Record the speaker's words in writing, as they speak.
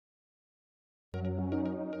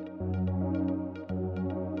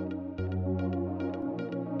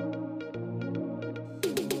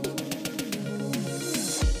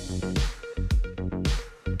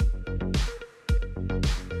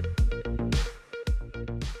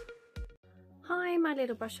my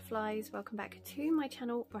little butterflies, welcome back to my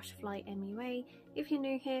channel Butterfly MUA. If you're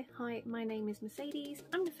new here, hi, my name is Mercedes,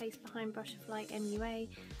 I'm the face behind Butterfly MUA,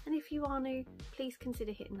 and if you are new, please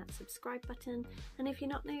consider hitting that subscribe button, and if you're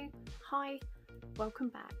not new, hi, welcome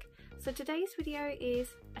back. So today's video is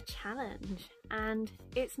a challenge, and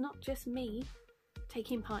it's not just me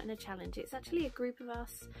taking part in a challenge, it's actually a group of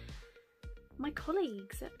us, my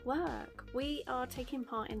colleagues at work. We are taking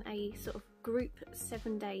part in a sort of group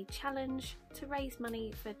 7-day challenge to raise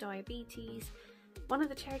money for diabetes, one of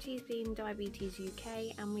the charities being Diabetes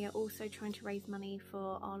UK, and we are also trying to raise money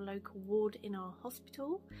for our local ward in our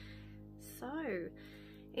hospital. So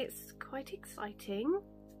it's quite exciting.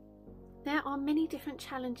 There are many different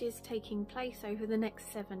challenges taking place over the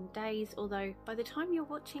next 7 days, although by the time you're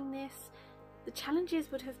watching this the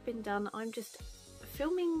challenges would have been done. I'm just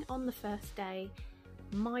filming on the first day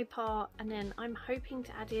my part, and then I'm hoping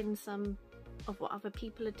to add in some of what other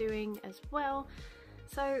people are doing as well.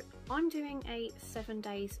 So I'm doing a 7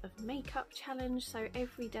 days of makeup challenge, so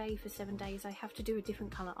every day for 7 days I have to do a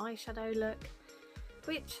different colour eyeshadow look,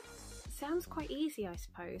 which sounds quite easy I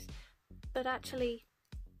suppose, but actually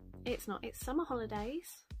it's not. It's summer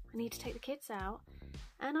holidays, I need to take the kids out,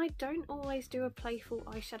 and I don't always do a playful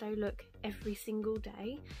eyeshadow look every single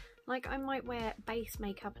day. Like, I might wear base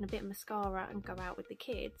makeup and a bit of mascara and go out with the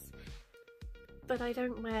kids, but I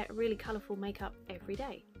don't wear really colourful makeup every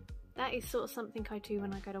day. That is sort of something I do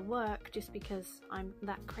when I go to work, just because I'm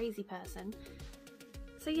that crazy person.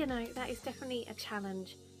 So you know, that is definitely a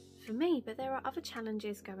challenge for me, but there are other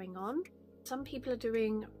challenges going on. Some people are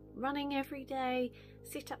doing running every day,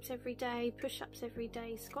 sit-ups every day, push-ups every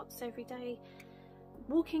day, squats every day,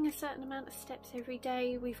 walking a certain amount of steps every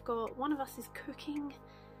day. We've got one of us is cooking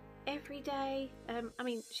every day. I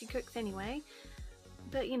mean, she cooks anyway,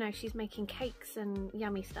 but you know, she's making cakes and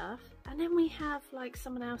yummy stuff. And then we have like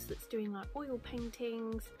someone else that's doing like oil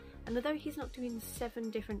paintings, and although he's not doing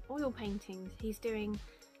 7 different oil paintings, he's doing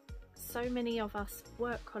so many of us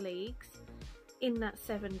work colleagues in that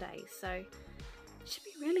 7 days. So it should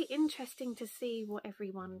be really interesting to see what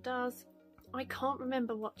everyone does. I can't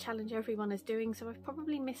remember what challenge everyone is doing, so I've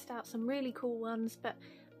probably missed out some really cool ones, but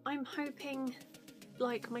I'm hoping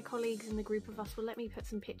like my colleagues in the group of us will let me put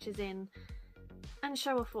some pictures in and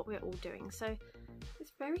show off what we're all doing. So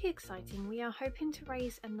it's very exciting. We are hoping to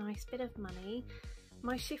raise a nice bit of money.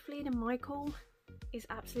 My shift leader Michael is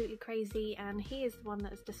absolutely crazy, and he is the one that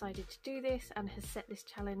has decided to do this and has set this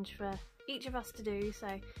challenge for each of us to do,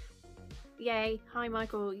 so yay. Hi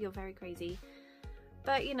Michael, you're very crazy.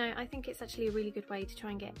 But you know, I think it's actually a really good way to try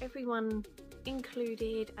and get everyone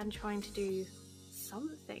included and trying to do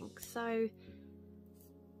something. So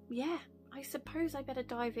yeah, I suppose I better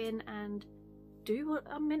dive in and do what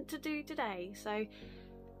I'm meant to do today. So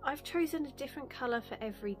I've chosen a different colour for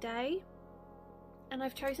every day, and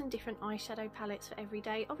I've chosen different eyeshadow palettes for every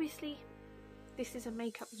day. Obviously this is a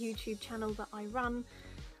makeup YouTube channel that I run,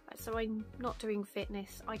 so I'm not doing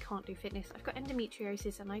fitness. I can't do fitness. I've got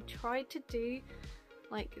endometriosis, and I tried to do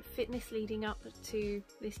like fitness leading up to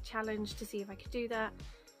this challenge to see if I could do that,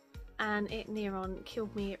 and it near on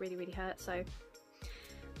killed me. It really hurt. So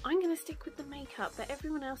I'm going to stick with the makeup, but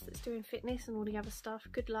everyone else that's doing fitness and all the other stuff,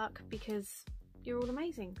 good luck, because you're all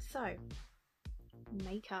amazing. So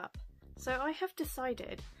makeup. So I have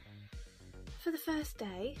decided for the first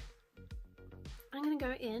day I'm going to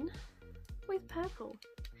go in with purple.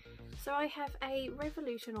 So I have a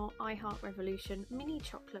Revolution or I Heart Revolution mini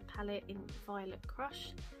chocolate palette in Violet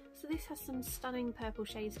Crush. So this has some stunning purple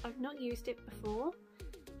shades. I've not used it before,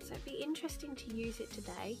 so it'd be interesting to use it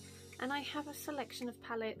today. And I have a selection of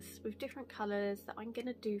palettes with different colours that I'm going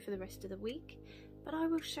to do for the rest of the week, but I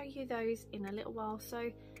will show you those in a little while. So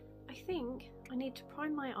I think I need to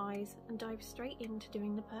prime my eyes and dive straight into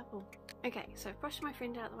doing the purple. Okay, so I've brushed my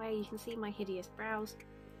fringe out of the way. You can see my hideous brows.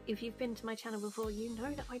 If you've been to my channel before, you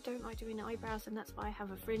know that I don't like doing eyebrows, and that's why I have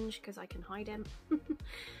a fringe, because I can hide them.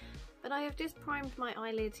 But I have just primed my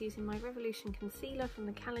eyelids using my Revolution concealer from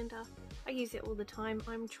the calendar. I use it all the time.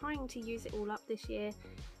 I'm trying to use it all up this year,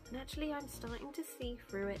 and actually I'm starting to see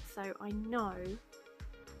through it, so I know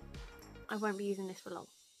I won't be using this for long.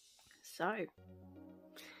 So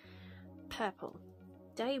purple.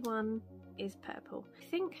 Day 1 is purple. I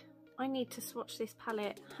think I need to swatch this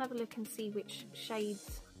palette, have a look and see which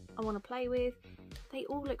shades I want to play with. They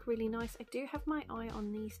all look really nice. I do have my eye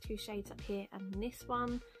on these 2 shades up here and this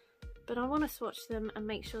one, but I want to swatch them and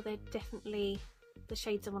make sure they're definitely the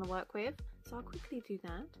shades I want to work with, so I'll quickly do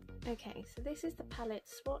that. Okay, so this is the palette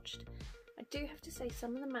swatched. I do have to say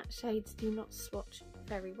some of the matte shades do not swatch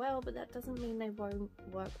very well, but that doesn't mean they won't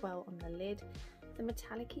work well on the lid. The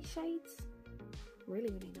metallic-y shades, really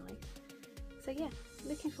nice. So yeah,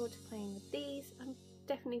 looking forward to playing with these. I've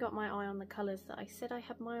definitely got my eye on the colours that I said I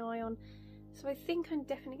had my eye on. So I think I'm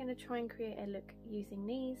definitely going to try and create a look using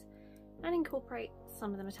these and incorporate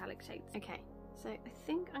some of the metallic shades. Okay, so I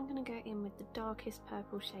think I'm going to go in with the darkest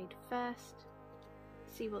purple shade first,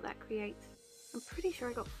 see what that creates. I'm pretty sure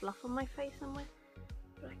I got fluff on my face somewhere,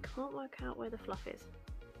 but I can't work out where the fluff is,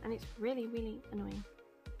 and it's really, really annoying.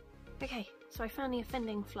 Okay, so I found the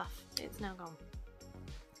offending fluff. It's now gone.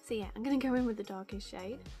 So yeah, I'm going to go in with the darkest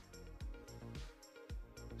shade.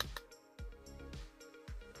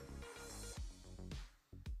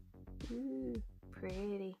 Ooh,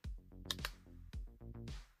 pretty.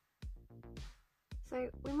 So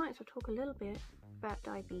we might as well talk a little bit about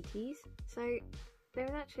diabetes. So there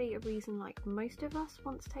is actually a reason like most of us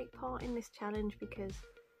want to take part in this challenge, because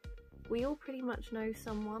we all pretty much know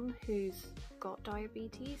someone who's got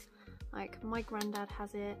diabetes. Like my granddad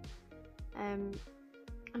has it.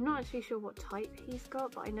 I'm not actually sure what type he's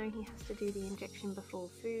got, but I know he has to do the injection before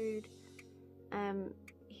food.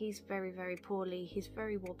 He's very, very poorly, he's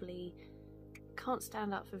very wobbly, can't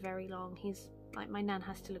stand up for very long. He's like, my nan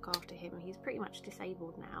has to look after him. He's pretty much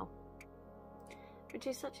disabled now, which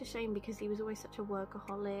is such a shame because he was always such a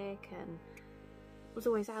workaholic and was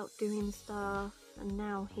always out doing stuff, and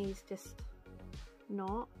now he's just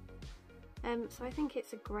not. So I think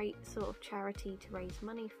it's a great sort of charity to raise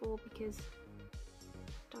money for, because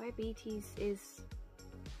diabetes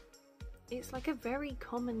it's like a very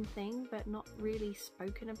common thing but not really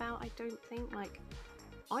spoken about, I don't think. Like,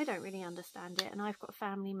 I don't really understand it, and I've got a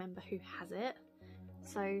family member who has it,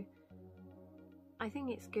 so I think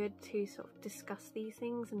it's good to sort of discuss these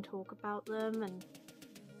things and talk about them. And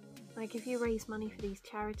like, if you raise money for these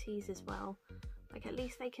charities as well, like at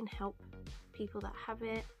least they can help people that have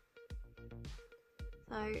it.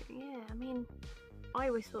 So yeah, I mean, I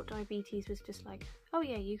always thought diabetes was just like, oh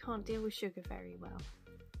yeah, you can't deal with sugar very well.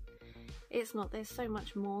 It's not. There's so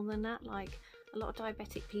much more than that. Like, a lot of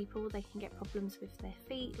diabetic people, they can get problems with their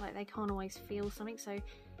feet, like they can't always feel something. So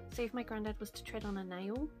say if my granddad was to tread on a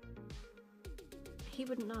nail, he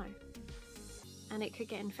wouldn't know, and it could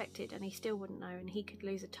get infected and he still wouldn't know, and he could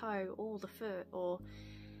lose a toe or the foot, or,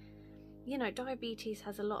 you know, diabetes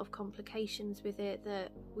has a lot of complications with it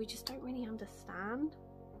that we just don't really understand.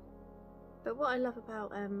 But what I love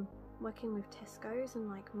about working with Tesco's and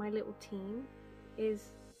like my little team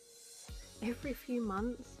is every few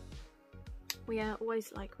months we are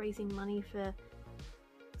always like raising money for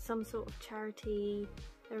some sort of charity.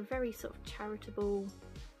 They're a very sort of charitable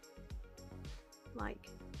like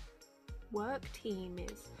work team.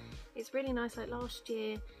 It's really nice. Like last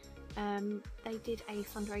year they did a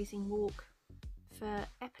fundraising walk for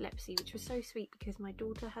epilepsy, which was so sweet because my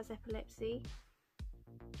daughter has epilepsy,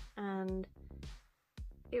 and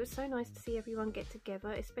it was so nice to see everyone get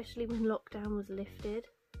together, especially when lockdown was lifted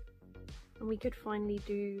and we could finally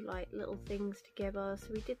do like little things together. So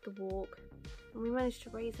we did the walk and we managed to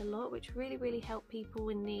raise a lot, which really, really helped people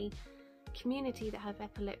in the community that have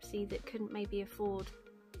epilepsy that couldn't maybe afford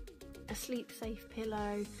a sleep safe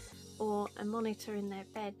pillow or a monitor in their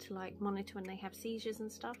bed to like monitor when they have seizures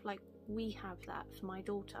and stuff. Like, we have that for my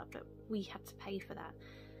daughter, but we had to pay for that,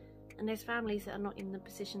 and there's families that are not in the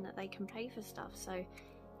position that they can pay for stuff. So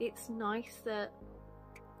it's nice that,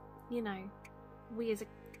 you know, we as a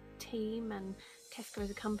team and Tesco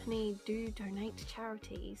as a company do donate to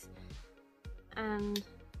charities, and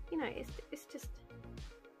you know,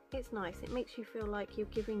 it's nice. It makes you feel like you're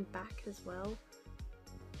giving back as well.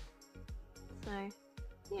 So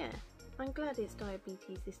yeah, I'm glad it's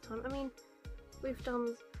diabetes this time. I mean, we've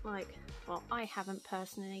done like, well, I haven't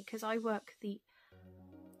personally because I work the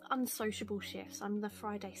unsociable shifts. I'm the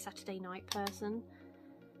Friday, Saturday night person.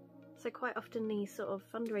 So quite often these sort of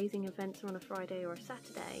fundraising events are on a Friday or a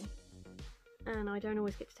Saturday, and I don't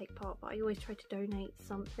always get to take part, but I always try to donate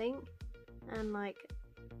something. And like,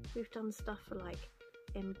 we've done stuff for like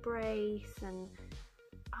Embrace and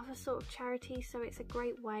other sort of charities, so it's a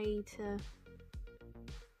great way to,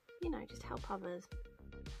 you know, just help others.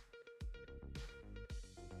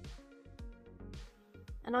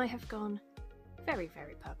 And I have gone very,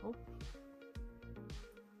 very purple.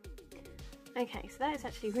 Okay, so that is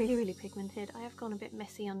actually really, really pigmented. I have gone a bit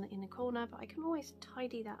messy on the inner corner, but I can always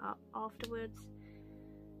tidy that up afterwards.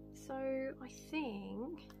 So I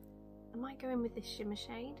think I might go in with this shimmer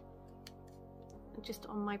shade just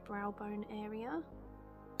on my brow bone area.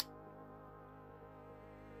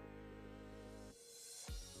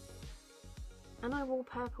 And I wore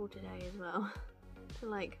purple today as well to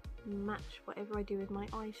like match whatever I do with my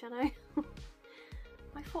eyeshadow.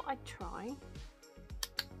 I thought I'd try.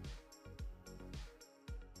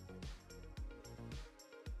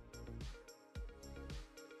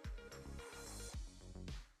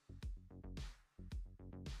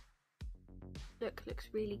 look looks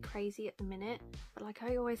really crazy at the minute, but like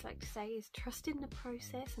I always like to say is trust in the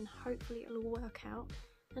process and hopefully it'll all work out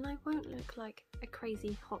and I won't look like a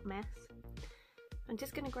crazy hot mess. I'm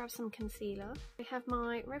just going to grab some concealer. I have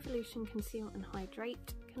my Revolution Conceal and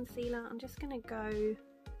Hydrate concealer. I'm just going to go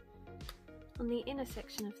on the inner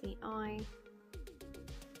section of the eye.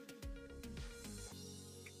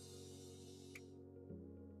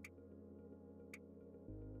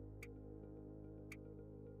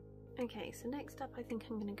 Okay, so next up I think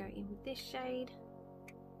I'm going to go in with this shade.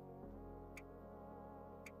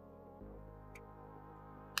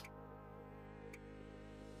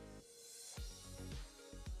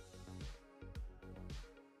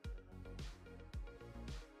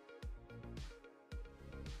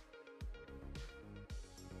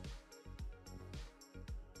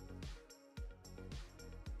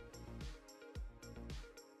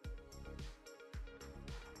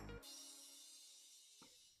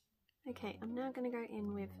 Okay, I'm now going to go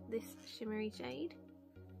in with this shimmery shade.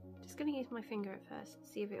 Just going to use my finger at first,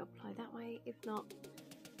 see if it'll apply that way. If not,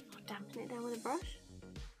 I'll dampen it down with a brush.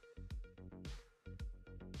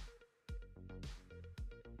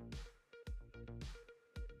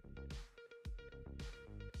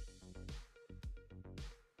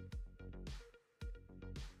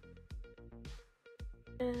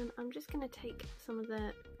 And I'm just going to take some of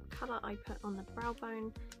the colour I put on the brow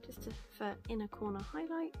bone just for inner corner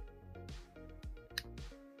highlight.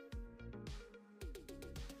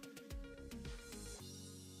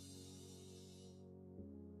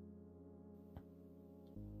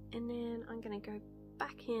 And then I'm going to go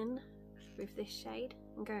back in with this shade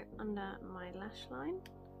and go under my lash line.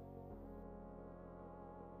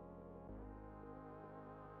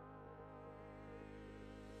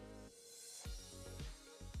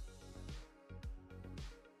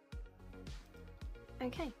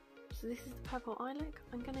 Okay, so this is the purple eye look.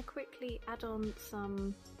 I'm going to quickly add on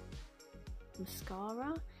some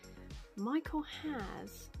mascara. Michael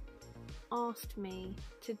has asked me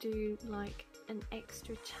to do like an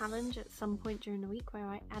extra challenge at some point during the week where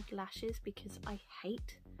I add lashes because I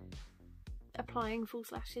hate applying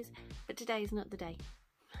false lashes, but today is not the day.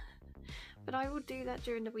 But I will do that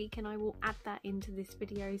during the week and I will add that into this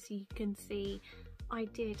video so you can see I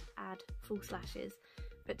did add false lashes.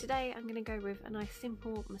 But today I'm going to go with a nice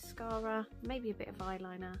simple mascara, maybe a bit of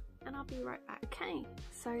eyeliner, and I'll be right back. Okay,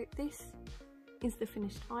 so this is the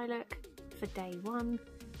finished eye look for day one.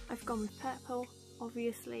 I've gone with purple,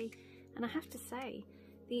 obviously, and I have to say,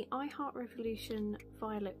 the I Heart Revolution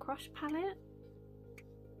Violet Crush palette,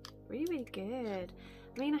 really, really good.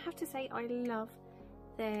 I mean, I have to say, I love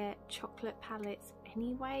their chocolate palettes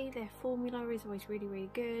anyway. Their formula is always really, really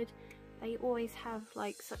good. They always have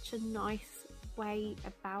like such a nice way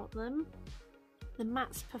about them. The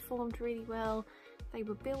mattes performed really well. They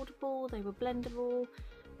were buildable, they were blendable,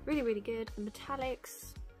 really, really good. The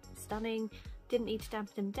metallics, stunning. Didn't need to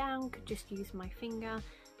dampen them down, could just use my finger.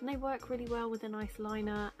 And they work really well with a nice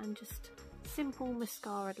liner and just simple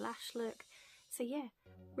mascara lash look. So yeah,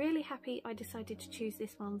 really happy I decided to choose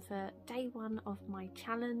this one for day one of my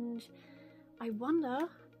challenge. I wonder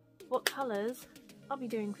what colours I'll be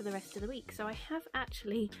doing for the rest of the week. So I have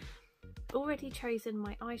actually already chosen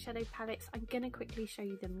my eyeshadow palettes. I'm going to quickly show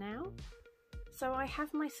you them now. So I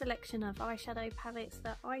have my selection of eyeshadow palettes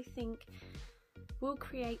that I think will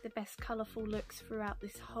create the best colourful looks throughout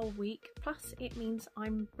this whole week. Plus it means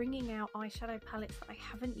I'm bringing out eyeshadow palettes that I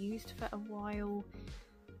haven't used for a while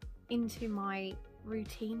into my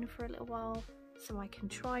routine for a little while, so I can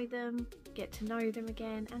try them, get to know them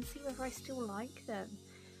again and see whether I still like them.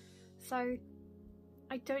 So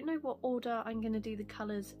I don't know what order I'm going to do the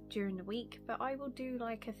colours during the week, but I will do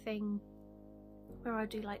like a thing where I'll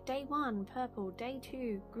do like day one purple, day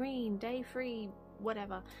two green, day three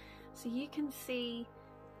whatever, so you can see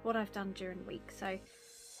what I've done during the week. So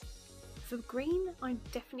for green, I'm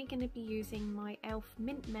definitely going to be using my e.l.f.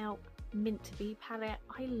 Mint Melt Mint to Be palette.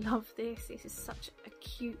 I love this. This is such a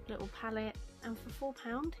cute little palette, and for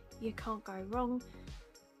 £4 you can't go wrong.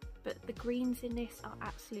 But the greens in this are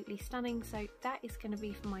absolutely stunning, so that is going to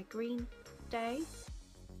be for my green day.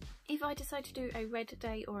 If I decide to do a red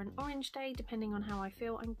day or an orange day, depending on how I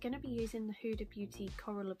feel, I'm going to be using the Huda Beauty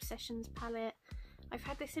Coral Obsessions palette. I've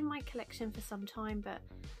had this in my collection for some time, but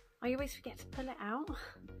I always forget to pull it out.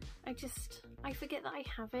 I forget that I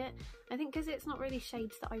have it. I think because it's not really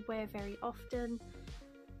shades that I wear very often,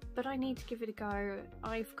 but I need to give it a go.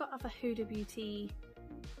 I've got other Huda Beauty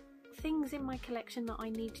things in my collection that I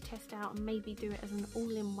need to test out and maybe do it as an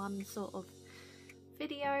all-in-one sort of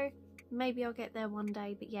video. Maybe I'll get there one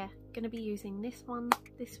day, but yeah, gonna be using this one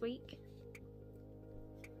this week.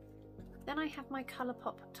 Then I have my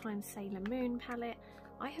Colourpop x Sailor Moon palette.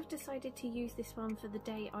 I have decided to use this one for the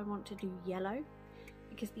day I want to do yellow,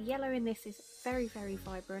 because the yellow in this is very, very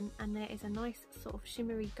vibrant, and there is a nice sort of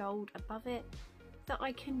shimmery gold above it that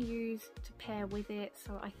I can use to pair with it,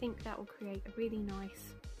 so I think that will create a really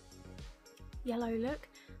nice yellow look.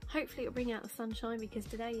 Hopefully it'll bring out the sunshine, because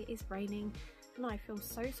today it is raining and I feel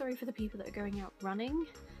so sorry for the people that are going out running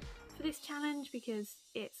for this challenge because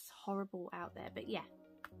it's horrible out there. But yeah,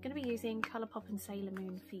 I'm going to be using Colourpop and Sailor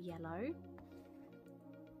Moon for yellow.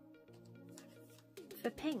 For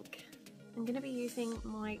pink, I'm going to be using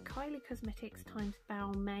my Kylie Cosmetics x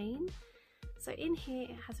Balmain. So in here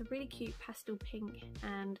it has a really cute pastel pink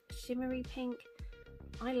and shimmery pink.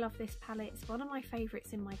 I love this palette, it's one of my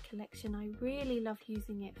favourites in my collection. I really love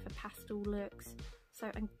using it for pastel looks,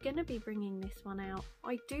 so I'm going to be bringing this one out.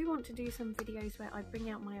 I do want to do some videos where I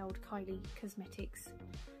bring out my old Kylie Cosmetics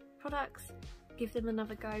products, give them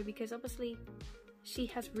another go, because obviously she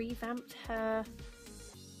has revamped her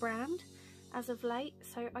brand as of late,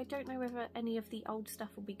 so I don't know whether any of the old stuff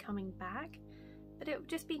will be coming back, but it would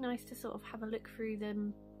just be nice to sort of have a look through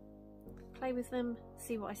them, play with them,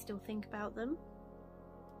 see what I still think about them.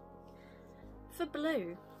 For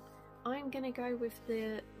blue, I'm going to go with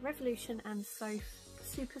the Revolution and Soph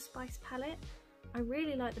Super Spice palette. I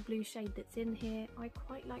really like the blue shade that's in here. I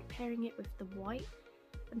quite like pairing it with the white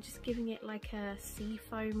and just giving it like a sea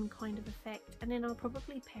foam kind of effect, and then I'll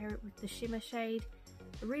probably pair it with the shimmer shade.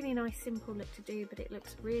 A really nice simple look to do, but it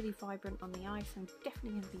looks really vibrant on the eye, so I'm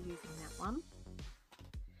definitely going to be using that one.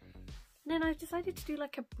 And then I've decided to do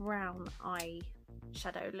like a brown eye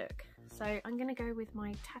shadow look, so I'm going to go with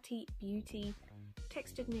my Tati Beauty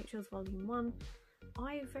Textured Neutrals Volume 1.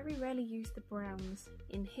 I very rarely use the browns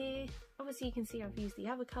in here. Obviously you can see I've used the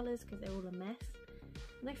other colours because they're all a mess,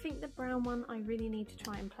 and I think the brown one I really need to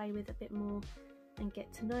try and play with a bit more and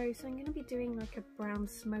get to know, so I'm going to be doing like a brown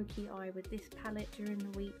smoky eye with this palette during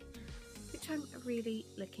the week, which I'm really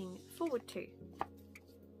looking forward to.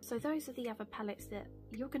 So those are the other palettes that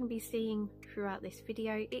you're going to be seeing throughout this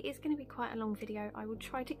video. It is going to be quite a long video. I will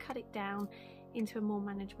try to cut it down into a more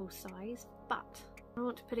manageable size, but I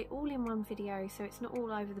want to put it all in one video so it's not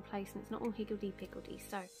all over the place and it's not all higgledy-piggledy.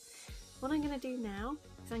 So what I'm going to do now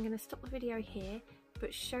is I'm going to stop the video here,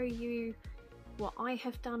 but show you what I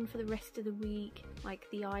have done for the rest of the week, like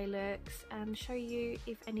the eye looks, and show you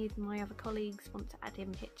if any of my other colleagues want to add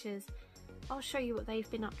in pictures. I'll show you what they've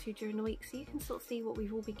been up to during the week, so you can sort of see what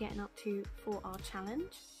we've all been getting up to for our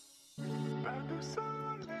challenge.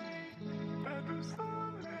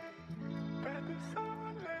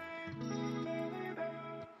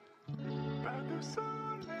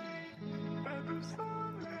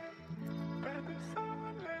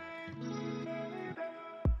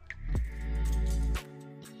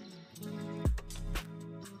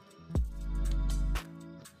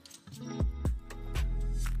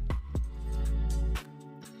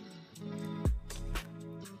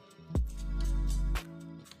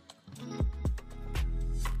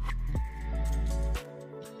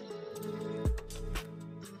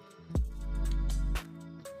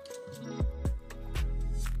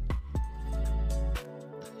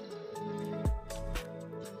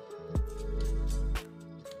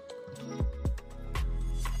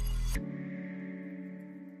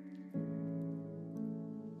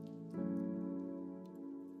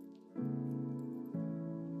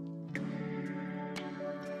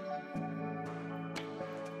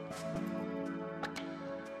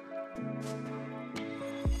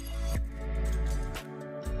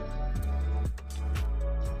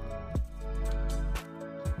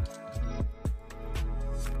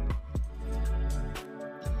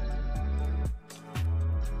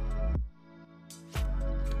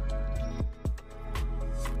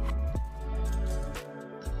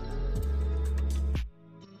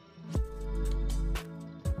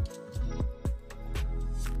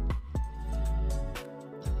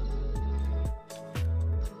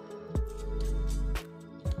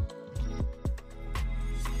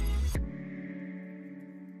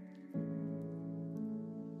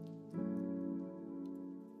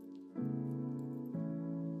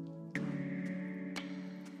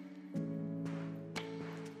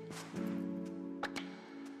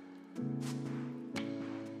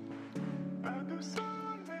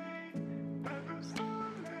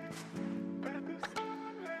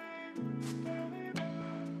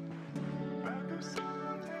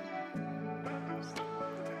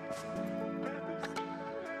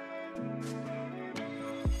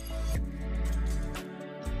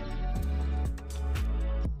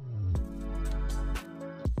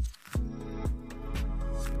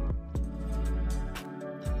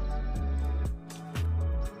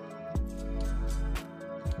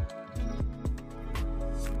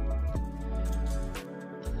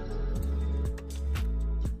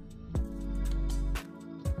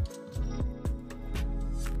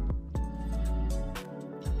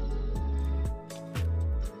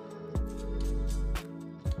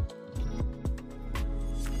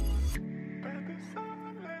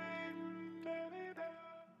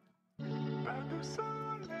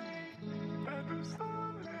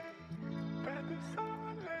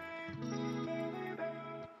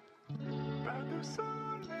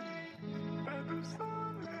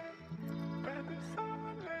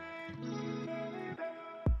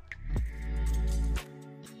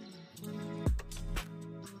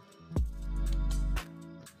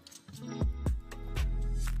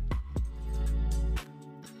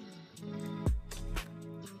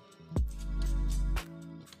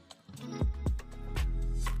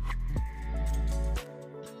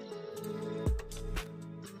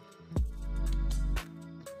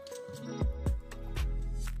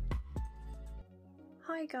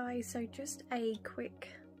 Hi guys, so just a quick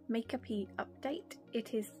makeup-y update.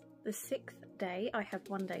 It is the 6th day, I have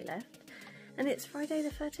one day left, and it's Friday the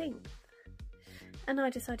 13th. And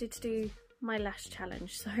I decided to do my lash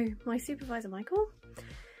challenge. So my supervisor Michael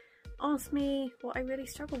asked me what I really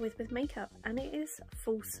struggle with makeup, and it is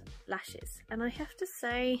false lashes. And I have to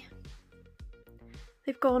say,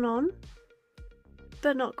 they've gone on,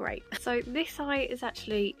 but not great. So this eye is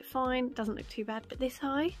actually fine, doesn't look too bad, but this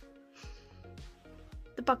eye,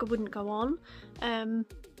 the bugger wouldn't go on, and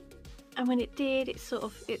when it did,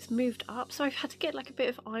 it's moved up, so I've had to get like a bit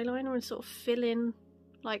of eyeliner and sort of fill in.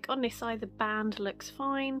 Like on this eye the band looks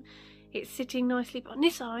fine, it's sitting nicely, but on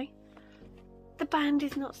this eye the band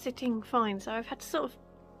is not sitting fine, so I've had to sort of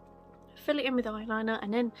fill it in with eyeliner,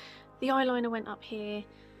 and then the eyeliner went up here.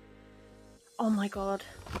 Oh my god,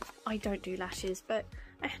 I don't do lashes, but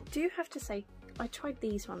I do have to say I tried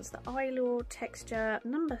these ones, the Eyelaw Texture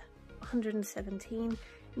number 117,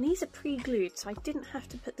 and these are pre-glued, so I didn't have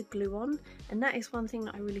to put the glue on, and that is one thing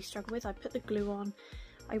that I really struggle with. I put the glue on,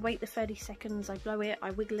 I wait the 30 seconds, I blow it,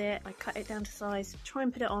 I wiggle it, I cut it down to size, try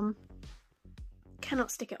and put it on,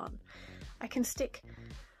 cannot stick it on. I can stick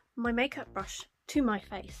my makeup brush to my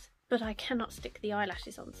face, but I cannot stick the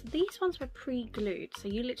eyelashes on. So these ones were pre-glued, so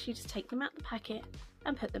you literally just take them out the packet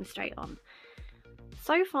and put them straight on.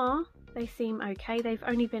 So far they seem okay, they've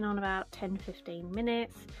only been on about 10-15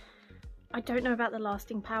 minutes. I don't know about the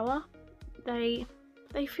lasting power. They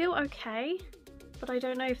feel okay, but I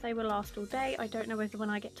don't know if they will last all day. I don't know whether when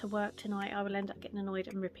I get to work tonight I will end up getting annoyed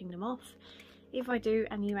and ripping them off. If I do,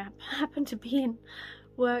 and you happen to be in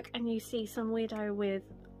work and you see some weirdo with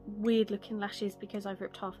weird looking lashes because I've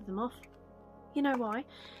ripped half of them off, you know why.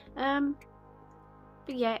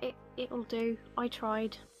 But yeah, it'll do. I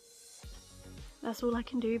tried. That's all I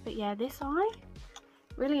can do. But yeah, this eye,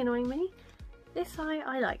 really annoying me. This eye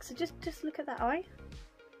I like, so just look at that eye,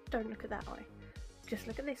 don't look at that eye, just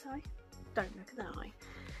look at this eye, don't look at that eye.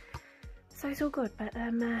 So it's all good, but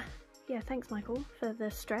yeah, thanks Michael for the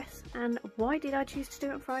stress. And why did I choose to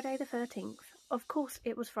do it on Friday the 13th? Of course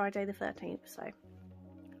it was Friday the 13th, so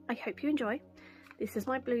I hope you enjoy. This is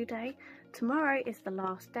my blue day. Tomorrow is the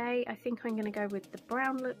last day. I think I'm going to go with the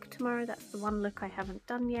brown look tomorrow. That's the one look I haven't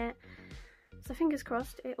done yet, so fingers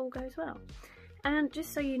crossed it all goes well. And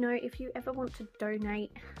just so you know, if you ever want to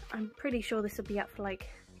donate, I'm pretty sure this will be up for like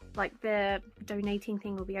the donating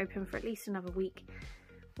thing will be open for at least another week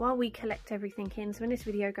while we collect everything in. So when this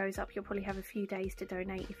video goes up, you'll probably have a few days to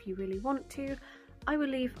donate if you really want to. I will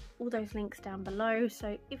leave all those links down below,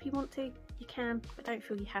 so if you want to, you can, but don't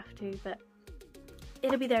feel you have to, but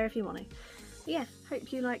it'll be there if you want to. But yeah,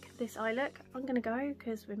 hope you like this eye look. I'm gonna go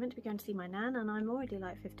because we're meant to be going to see my nan and I'm already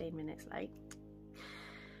like 15 minutes late.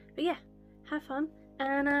 But yeah, have fun,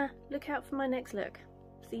 and look out for my next look.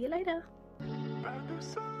 See you later.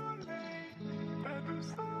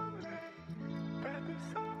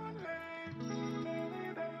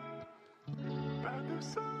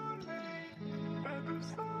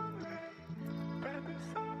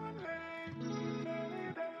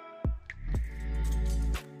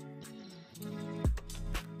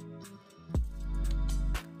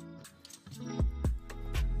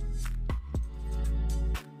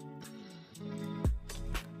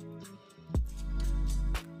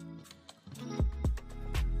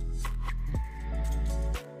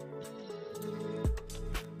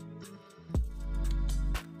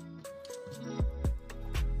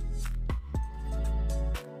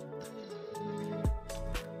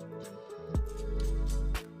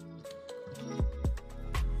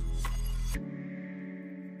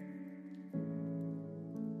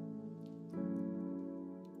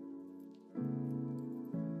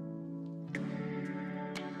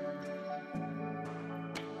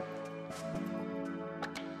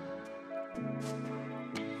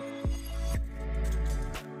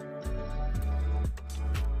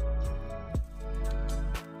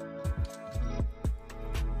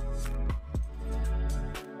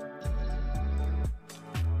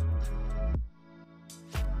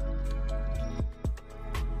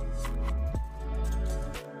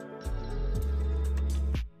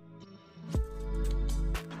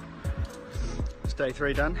 day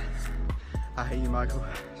 3 done. I hate you, Michael,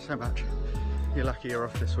 so much. You're lucky you're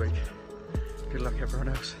off this week. Good luck everyone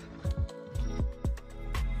else.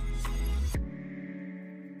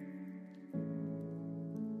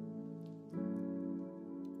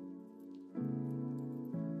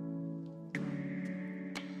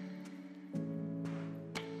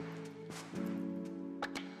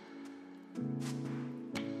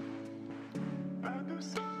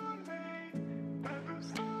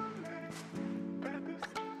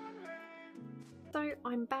 So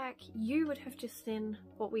I'm back. You would have just seen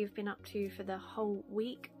what we've been up to for the whole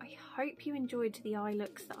week. I hope you enjoyed the eye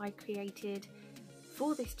looks that I created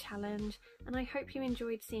for this challenge, and I hope you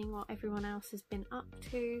enjoyed seeing what everyone else has been up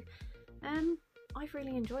to. I've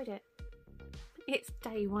really enjoyed it. It's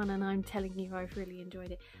day 1 and I'm telling you I've really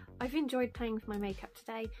enjoyed it. I've enjoyed playing with my makeup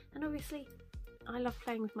today, and obviously I love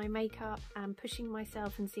playing with my makeup and pushing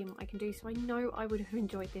myself and seeing what I can do, so I know I would have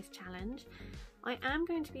enjoyed this challenge. I am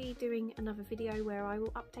going to be doing another video where I will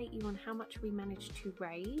update you on how much we managed to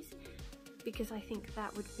raise, because I think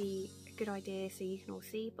that would be a good idea so you can all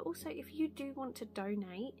see. But also, if you do want to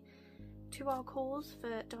donate to our cause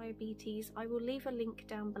for diabetes, I will leave a link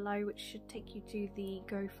down below which should take you to the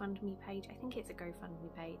GoFundMe page. I think it's a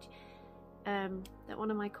GoFundMe page that one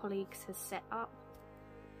of my colleagues has set up.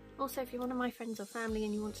 Also, if you're one of my friends or family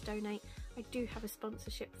and you want to donate, I do have a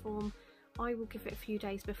sponsorship form. I will give it a few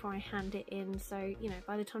days before I hand it in, so you know,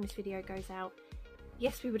 by the time this video goes out,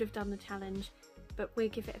 yes, we would have done the challenge, but we'll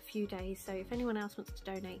give it a few days. So if anyone else wants to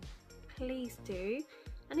donate, please do.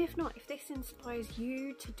 And if not, if this inspires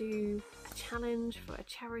you to do a challenge for a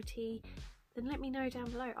charity, then let me know down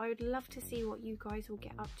below. I would love to see what you guys will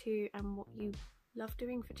get up to and what you love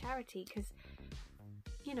doing for charity, because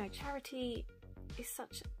you know, charity is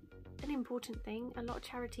such an important thing. A lot of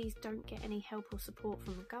charities don't get any help or support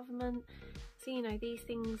from the government, so you know, these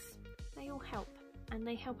things, they all help, and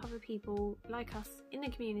they help other people like us in the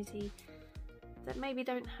community that maybe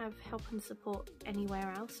don't have help and support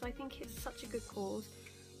anywhere else. So I think it's such a good cause,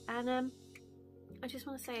 and I just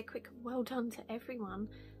want to say a quick well done to everyone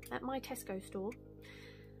at my Tesco store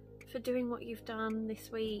for doing what you've done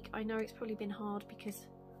this week. I know it's probably been hard because,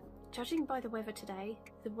 judging by the weather today,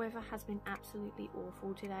 the weather has been absolutely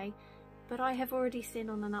awful today, but I have already seen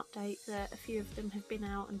on an update that a few of them have been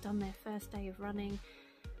out and done their first day of running,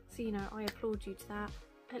 so you know, I applaud you to that.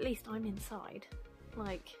 At least I'm inside,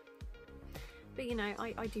 like, but you know,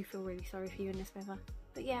 I do feel really sorry for you in this weather.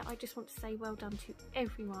 But yeah, I just want to say well done to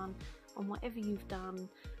everyone on whatever you've done.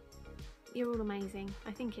 You're all amazing.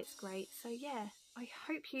 I think it's great. So yeah, I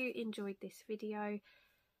hope you enjoyed this video,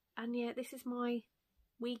 and yeah, this is my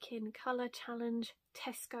week in colour challenge,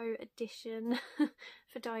 Tesco edition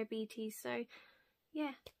for diabetes. So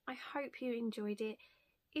yeah, I hope you enjoyed it.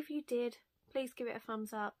 If you did, please give it a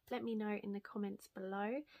thumbs up, let me know in the comments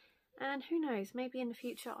below, and who knows, maybe in the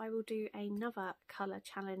future I will do another colour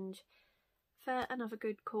challenge for another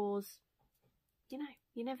good cause. You know,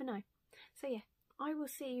 you never know. So yeah, I will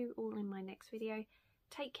see you all in my next video.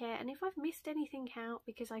 Take care, and if I've missed anything out,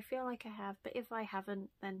 because I feel like I have, but if I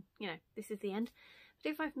haven't, then you know, this is the end.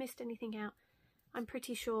 But if I've missed anything out, I'm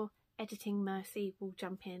pretty sure Editing Mercy will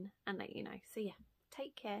jump in and let you know. So yeah,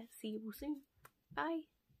 take care, see you all soon, bye.